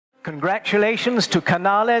Congratulations to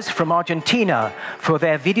Canales from Argentina for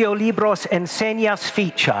their Videolibros enseñas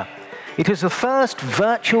feature. It is the first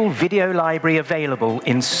virtual video library available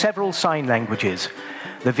in several sign languages.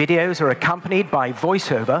 The videos are accompanied by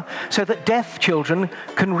voiceover so that deaf children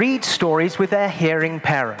can read stories with their hearing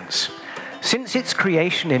parents. Since its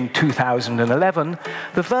creation in 2011,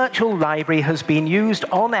 the virtual library has been used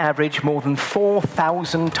on average more than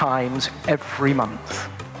 4,000 times every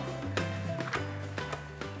month.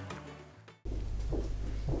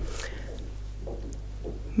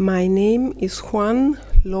 My name is Juan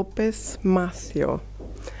López Maccio.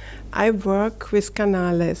 I work with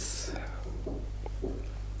Canales.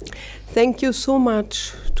 Thank you so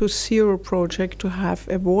much to Zero Project to have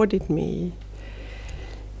awarded me.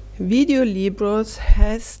 Videolibros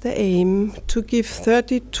has the aim to give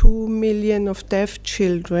 32 million of deaf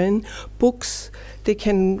children books they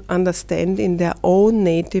can understand in their own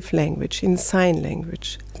native language, in sign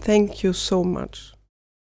language. Thank you so much.